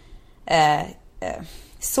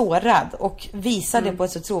sårad och visade det på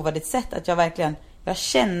ett så trovärdigt sätt att jag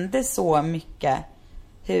kände så mycket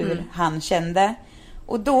hur han kände.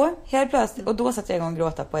 Och då helt plötsligt, och då satte jag igång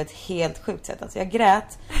gråta på ett helt sjukt sätt. Alltså jag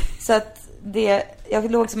grät så att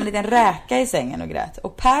jag låg som en liten räka i sängen och grät.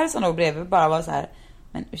 Och Per som låg bredvid bara var så här,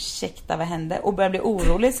 men ursäkta, vad hände? Och började bli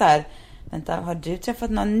orolig så här, vänta, har du träffat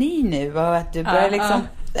någon ny nu? Och att du börjar liksom,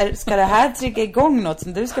 ska det här trycka igång något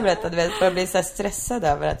som du ska berätta? Du vet, börjar bli så här stressad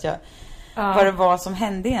över att vad det var som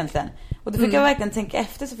hände egentligen. Och då fick jag verkligen tänka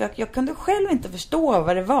efter, så för jag kunde själv inte förstå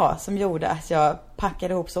vad det var som gjorde att jag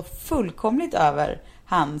packade ihop så fullkomligt över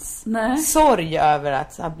hans sorg över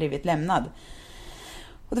att ha blivit lämnad.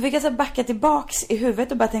 Och då fick jag så backa tillbaks i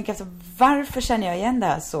huvudet och bara tänka efter, varför känner jag igen det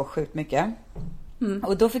här så sjukt mycket?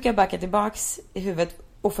 Och då fick jag backa tillbaks i huvudet,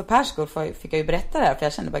 och för Pers skull fick jag ju berätta det här, för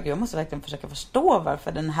jag kände bara, jag måste verkligen försöka förstå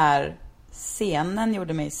varför den här scenen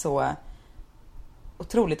gjorde mig så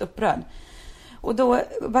otroligt upprörd. Och då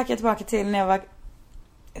backade jag tillbaka till när jag var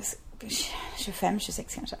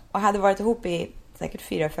 25-26 kanske. Och hade varit ihop i säkert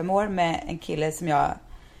 4-5 år med en kille som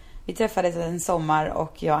vi träffades en sommar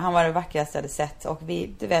och han var det vackraste jag hade sett. Och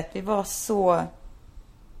vi var så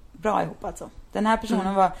bra ihop alltså. Den här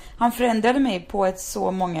personen han förändrade mig på ett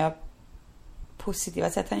så många positiva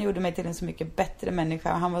sätt. Han gjorde mig till en så mycket bättre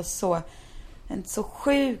människa. Han var en så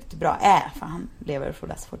sjukt bra, för han lever och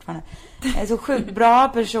frodas fortfarande. En så sjukt bra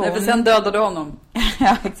person. Därför sen dödade du honom.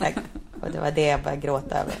 Ja, exakt. Och det var det jag började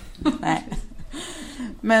gråta över. Nej.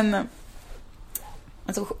 Men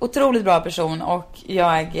en så otroligt bra person, och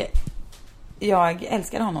jag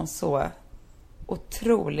älskade honom så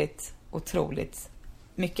otroligt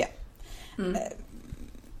mycket.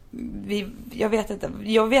 Jag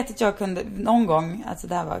vet att jag kunde någon gång, alltså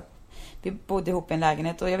det här var, vi bodde ihop i en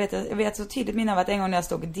lägenhet, och jag vet så tydligt minne av att en gång när jag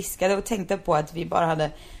stod och diskade och tänkte på att vi bara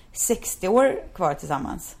hade 60 år kvar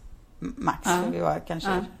tillsammans max, vi var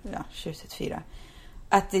kanske 24,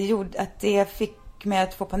 att det fick mig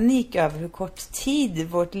att få panik över hur kort tid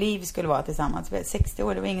vårt liv skulle vara tillsammans. 60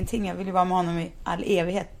 år, det var ingenting. Jag ville vara med honom i all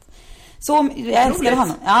evighet. Så jag älskade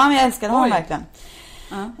honom. Ja, men jag älskade honom verkligen.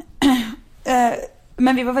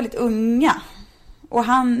 Men vi var väldigt unga. Och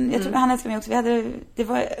jag tror han älskade mig också.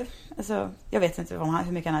 Jag vet inte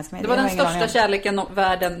hur mycket han älskade mig. Det var den största kärleken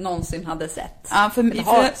världen någonsin hade sett. Ja,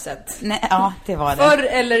 har sett. Nej, ja, det var det. Förr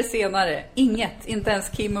eller senare. Inte ens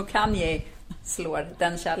Kim och Kanye slår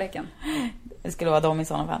den kärleken. Det skulle vara dem i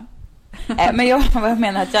sådana fall. Men jag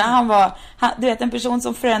menar att han var du vet, en person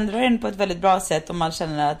som förändrar en på ett väldigt bra sätt, och man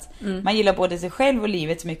känner att man gillar både sig själv och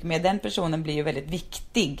livet så mycket mer. Den personen blir ju väldigt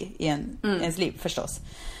viktig i ens liv förstås.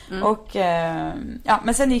 Och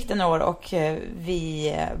men sen gick det några år, och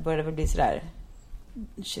vi började väl bli sådär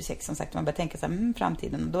 26 som sagt. Man började tänka så här,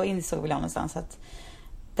 framtiden. Och då insåg jag någonstans att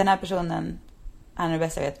den här personen, han är det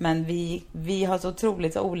bästa jag vet, men vi har så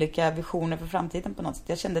otroligt olika visioner för framtiden på något sätt.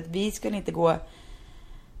 Jag kände att vi skulle inte gå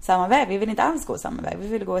samma väg. Vi ville inte alls gå samma väg. Vi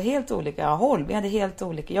ville gå helt olika håll. Vi hade helt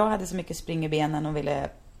olika. Jag hade så mycket spring i benen och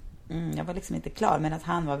jag var liksom inte klar, men att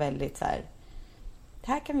han var väldigt så här,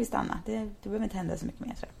 här kan vi stanna. Det behöver inte hända så mycket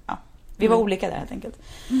mer. Ja. Vi var olika där helt enkelt.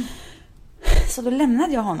 Så då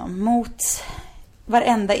lämnade jag honom mot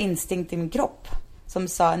varenda instinkt i min kropp som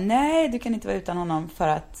sa, nej, du kan inte vara utan honom för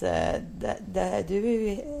att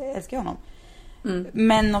du älskar honom.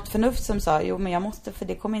 Men något förnuft som sa, jo men jag måste, för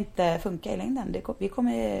det kommer inte funka i längden. Vi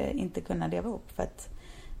kommer inte kunna leva ihop, för att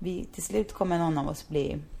vi till slut kommer någon av oss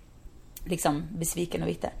bli liksom besviken och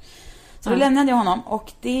bitter. Så då lämnade jag honom,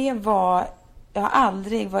 och jag har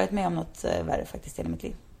aldrig varit med om något värre faktiskt i hela mitt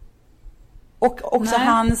liv. Och också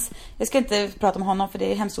jag ska inte prata om honom för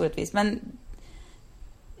det är hemskt orättvist, men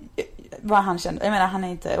vad han kände, jag menar han är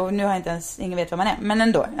inte, och nu har inte ens ingen vet vad man är, men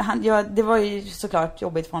ändå, det var ju såklart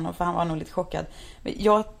jobbigt för honom, för han var nog lite chockad.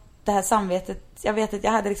 Det här samvetet, jag vet att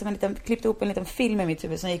jag hade liksom klippt ihop en liten film i mitt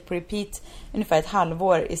huvud som gick på repeat ungefär ett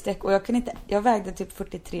halvår i sträck, och jag vägde typ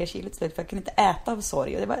 43 kilo till slut, för jag kunde inte äta av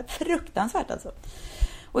sorg, och det var fruktansvärt alltså.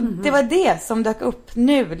 Och det var det som dök upp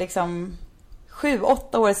nu liksom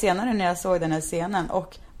 7-8 år senare när jag såg den här scenen,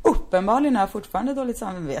 och uppenbarligen har jag fortfarande dåligt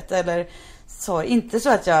samvete eller så, inte så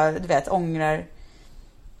att jag ångrar.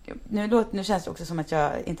 Nu känns det också som att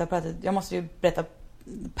jag inte har pratat. Jag måste ju berätta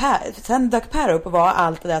sen dök Per upp och var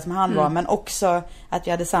allt det där som han var, men också att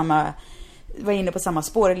vi hade var inne på samma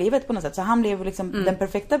spår i livet på något sätt. Så han blev liksom den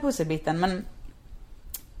perfekta pusselbiten, men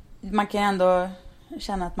man kan ju ändå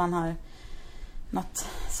känna att man har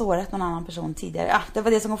sårat någon annan person tidigare. Ja, det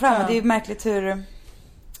var det som kom fram. Det är ju märkligt hur.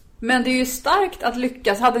 Men det är ju starkt att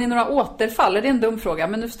lyckas. Hade ni några återfall? Det är en dum fråga,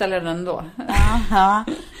 men nu ställer jag den ändå. Ja,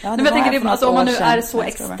 men jag tänker, om man nu är så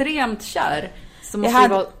extremt kär, så måste det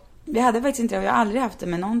vara Vi hade faktiskt inte det. Jag har aldrig haft det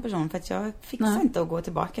med någon person. För att jag fixar inte att gå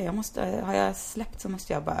tillbaka. Har jag släppt så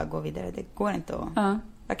måste jag bara gå vidare. Det går inte att...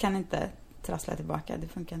 Jag kan inte trassla tillbaka. Det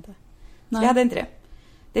funkar inte. Så jag hade inte det.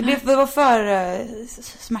 Det var för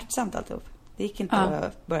smärtsamt alltihop. Det gick inte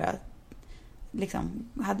att börja... Liksom,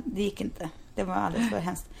 det gick inte. Det var alldeles för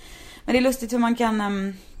hemskt. Men det är lustigt hur man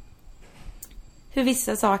kan... hur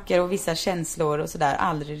vissa saker och vissa känslor och sådär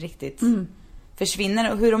aldrig riktigt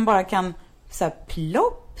försvinner. Och hur de bara kan så här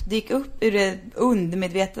plopp dyka upp ur det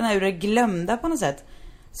undermedvetna, ur det glömda på något sätt.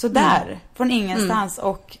 Så där, från ingenstans.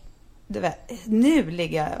 Och du vet, nu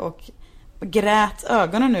ligga och grät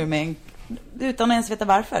ögonen nu med utan att ens veta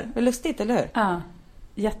varför. Det är lustigt, eller hur? Ja,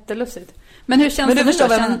 jättelustigt. Men hur känns det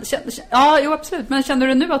nu? Ja, jo, absolut. Men känner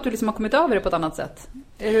du nu att du liksom har kommit över det på ett annat sätt?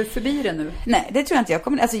 Är du förbi det nu? Nej, det tror jag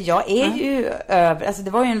inte. Jag är ju över... Alltså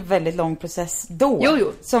det var ju en väldigt lång process då.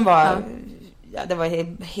 Jo. Som var... Ja, det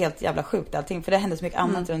var helt jävla sjukt allting. För det hände så mycket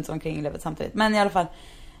annat runt omkring i livet samtidigt. Men i alla fall...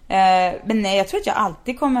 men nej, jag tror att jag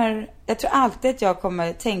alltid kommer... Jag tror alltid att jag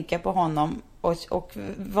kommer tänka på honom. Och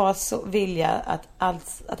vara så vilja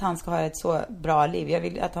att han ska ha ett så bra liv. Jag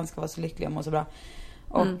vill att han ska vara så lycklig och må så bra.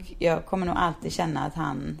 Och jag kommer nog alltid känna att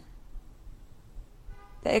han...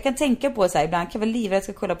 Jag kan tänka på så här, ibland kan jag vara livrädd, jag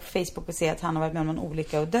ska kolla på Facebook och se att han har varit med om någon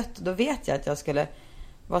olycka och dött. Och då vet jag att jag skulle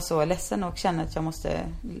vara så ledsen och känna att jag måste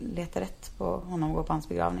leta rätt på honom och gå på hans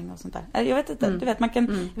begravning och sånt där. Jag vet inte, du vet, man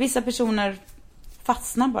kan... Vissa personer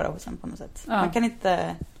fastnar bara hos en på något sätt. Man kan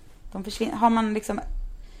inte... De försvinner. Har man liksom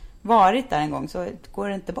varit där en gång så går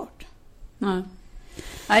det inte bort. Nej.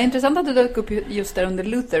 Ja, intressant att du dök upp just där under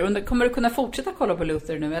Luther. Kommer du kunna fortsätta kolla på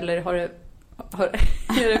Luther nu? Eller är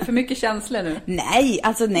det för mycket känslor nu? Nej,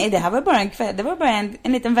 det här var bara en kväll. Det var bara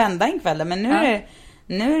en liten vända en kväll. Men nu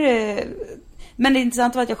är det... Men det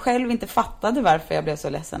intressanta var att jag själv inte fattade varför jag blev så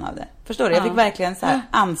ledsen av det. Förstår du? Jag fick verkligen så här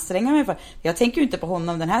anstränga mig för... Jag tänker ju inte på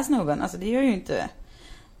honom, den här snubben. Alltså det gör ju inte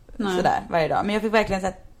sådär varje dag. Men jag fick verkligen så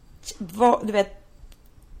här... Du vet,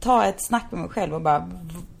 ta ett snack med mig själv och bara...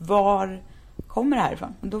 Var kommer det här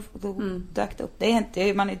ifrån? Och då dök det upp. Det är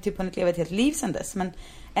inte, man är typ hunnit leva ett helt liv sedan dess. Men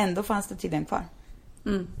ändå fanns det tydligen kvar.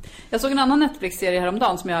 Jag såg en annan Netflix-serie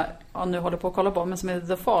häromdagen som jag nu håller på att kolla på, men som heter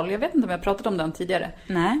The Fall. Jag vet inte om jag pratat om den tidigare.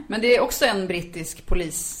 Nej. Men det är också en brittisk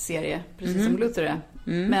polisserie, precis som Luther är.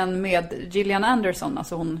 Men med Gillian Anderson,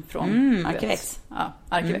 alltså hon från Arkivex. Ja,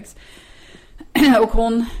 Arkivex. Och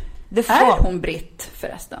hon... Är hon britt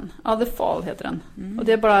förresten? Ja, The Fall heter den. Och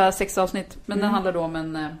det är bara 6 avsnitt. Men den handlar då om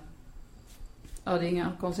en... Ja, det är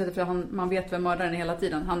inga konstigheter för man vet vem mördaren är hela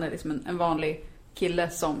tiden. Han är liksom en vanlig kille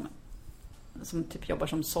som typ jobbar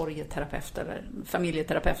som sorgeterapeut eller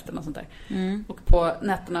familjeterapeut eller något sånt där. Och på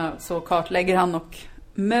nätterna så kartlägger han och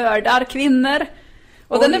mördar kvinnor.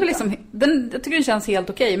 Och den är väl liksom... jag tycker den känns helt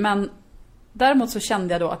okej, men däremot så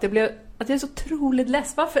kände jag då att jag är så otroligt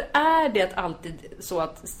less. Varför är det alltid så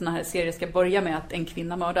att såna här serier ska börja med att en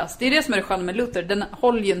kvinna mördas? Det är det som är det sköna med Luther. Den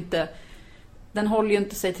håller ju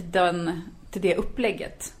inte sig till det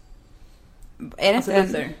upplägget. Är det alltså inte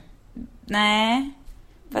Luther? Nej.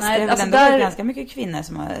 Fast Nej, det är väl alltså ändå ganska mycket kvinnor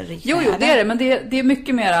som har rikt. Jo, det är det. Men det är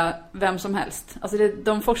mycket mera vem som helst. Alltså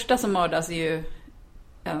de första som mördas är ju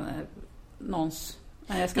någons...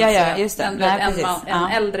 Jag ska inte säga. Just det.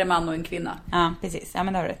 En äldre man och en kvinna. Ja, precis. Ja,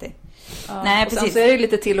 men det har du rätt i. Nej, precis. Sen så är det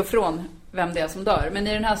lite till och från vem det är som dör. Men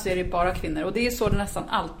i den här så är det bara kvinnor. Och det är så det nästan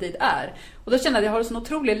alltid är. Och då känner jag att jag har en sån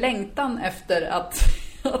otrolig längtan efter att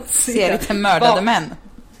se lite mördade män.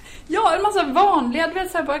 Ja, en massa vanliga, du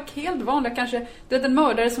vet så här, bara helt vanliga kanske, du vet en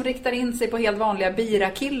mördare som riktar in sig på helt vanliga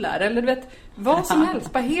birakillar eller du vet vad som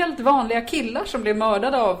helst, bara helt vanliga killar som blir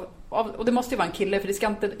mördade av och det måste ju vara en kille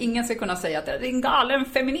för ingen ska kunna säga att det är en galen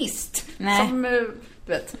feminist. Nej. Som du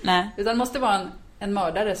vet. Nej. Utan det måste vara en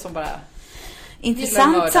mördare som bara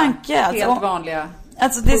intressant tanke alltså, helt vanliga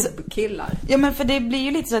killar. Ja, men för det blir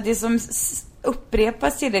ju lite så att det som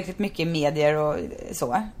upprepas tillräckligt mycket i medier och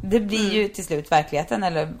så. Det blir ju till slut verkligheten,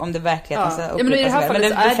 eller om det är verkligheten så upprepas det. Men i det här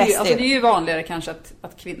fallet är det ju, alltså det är ju vanligare kanske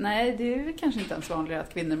att kvinnor... Nej, det är ju kanske inte ens vanligare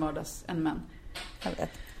att kvinnor mördas än män. Jag vet.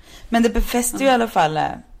 Men det befäster ju i alla fall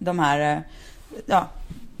de här... Ja,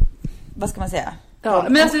 vad ska man säga? Ja,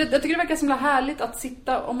 men alltså, jag tycker det verkar så härligt att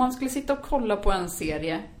om man skulle sitta och kolla på en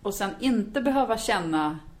serie och sen inte behöva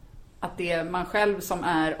känna att det är man själv som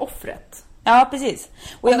är offret. Ja, precis.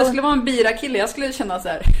 Och om det skulle vara en birakille, jag skulle känna så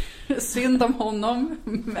här synd om honom,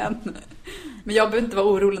 men jag behöver inte vara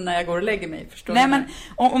orolig när jag går och lägger mig, förstår Nej, men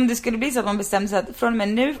om det skulle bli så att man bestämde sig att från och med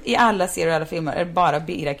nu i alla serier och alla filmer är det bara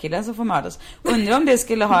birakillen som får mördas. Undrar om det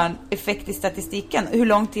skulle ha en effekt i statistiken, hur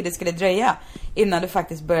lång tid det skulle dröja innan det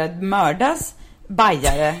faktiskt började mördas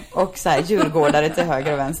bajare och så här djurgårdare till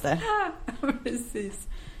höger och vänster. Precis.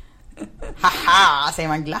 Haha, säger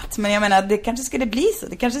man glatt. Men jag menar, det kanske skulle bli så.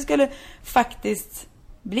 Det kanske skulle faktiskt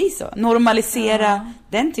bli så. Normalisera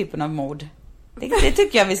den typen av mord. Det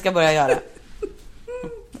tycker jag vi ska börja göra.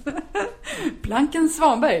 Blankens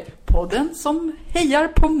Svanberg, podden som hejar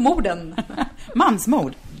på morden.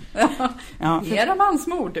 Mansmord. Ja, era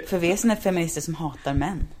mansmord. För vi är såna feminister som hatar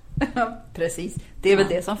män. Ja, precis. Det är väl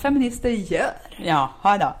det som feminister gör. Ja,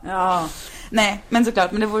 ha då. Ja. Nej, men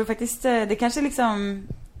såklart. Men det vore faktiskt, det kanske liksom,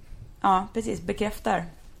 ja, precis, bekräftar.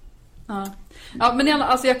 Ja, men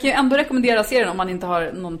alltså, jag kan ju ändå rekommendera serien om man inte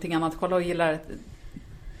har någonting annat att kolla och gillar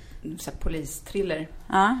polistriller.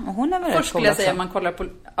 Ja, och hon är väl först skulle jag säga man kollar på,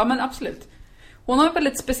 ja men absolut. Hon har en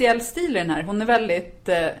väldigt speciell stil i den här. Hon är väldigt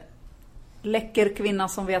läcker kvinna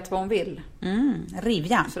som vet vad hon vill.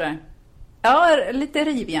 Rivjärn. Sådär. Ja, lite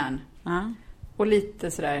rivjärn. Ja. Och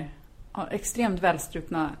lite sådär, ja, extremt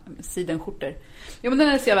välstrukna sidenskjortor. Jo, men den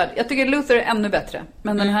är sevärd. Jag tycker Luther är ännu bättre.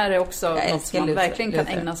 Men den här är också något som man Luther. verkligen kan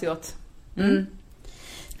ägna sig åt.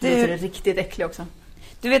 Luther är riktigt äcklig också.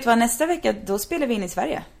 Du vet vad, nästa vecka då spelar vi in i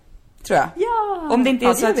Sverige. Tror jag. Ja. Om det inte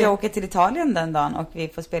är så att jag åker till Italien den dagen och vi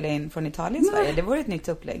får spela in från Italien Sverige. Det vore ett nytt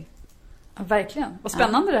upplägg. Ja, verkligen. Vad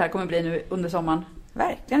spännande det här kommer bli nu under sommaren.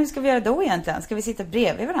 Verkligen. Hur ska vi göra då egentligen? Ska vi sitta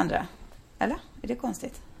bredvid varandra? Eller? Är det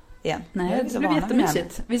konstigt? Igen. Nej, det blev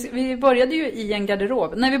jättemysigt. Vi började ju i en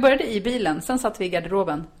garderob. Nej, vi började i bilen. Sen satt vi i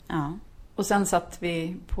garderoben. Ja. Och sen satt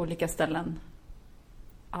vi på olika ställen.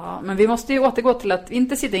 Ja, men vi måste ju återgå till att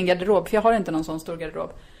inte sitta i en garderob. För jag har inte någon sån stor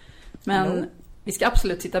garderob. Men vi ska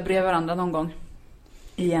absolut sitta bredvid varandra någon gång.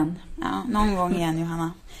 Igen. Ja, någon gång igen,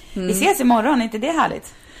 Johanna. Vi ses imorgon, är inte det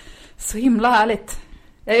härligt? Så himla härligt.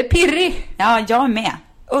 Jag är pirrig. Ja, jag är med.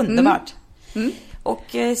 Underbart. Mm.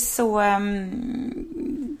 Och så...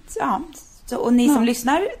 och ni som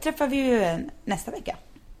lyssnar träffar vi ju nästa vecka.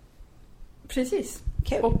 Precis.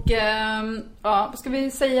 Kul. Och ska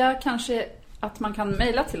vi säga kanske att man kan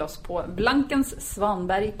mejla till oss på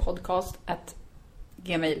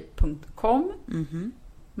blankenssvanbergpodcast@gmail.com.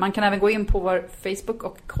 Man kan även gå in på vår Facebook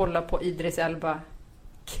och kolla på Idris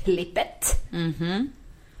Elba-klippet.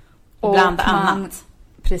 Och bland annat.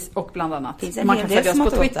 Och bland annat. Man kan följa oss på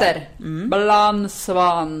Twitter.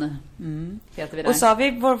 Blandsvan heter vi där. Och sa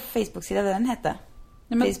vi vår Facebook-sida vad den hette?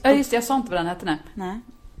 Nej, men, just det, jag sa inte vad den hette. Nej.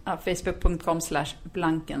 Ja,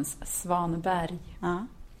 Facebook.com/blankenssvanberg. Ja.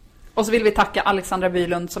 Och så vill vi tacka Alexandra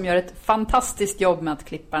Bylund som gör ett fantastiskt jobb med att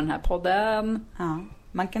klippa den här podden. Ja.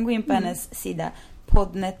 Man kan gå in på hennes sida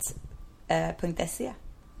podnet.se.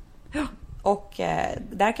 Ja. Och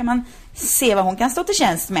där kan man se vad hon kan stå till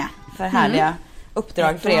tjänst med för härliga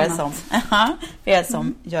uppdrag för er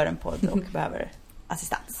som gör en podd och behöver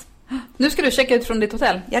assistans. Nu ska du checka ut från ditt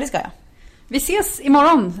hotell. Ja, det ska jag. Vi ses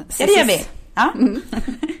imorgon. Ja, det gör vi. Ja.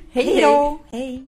 Hej då. Hej.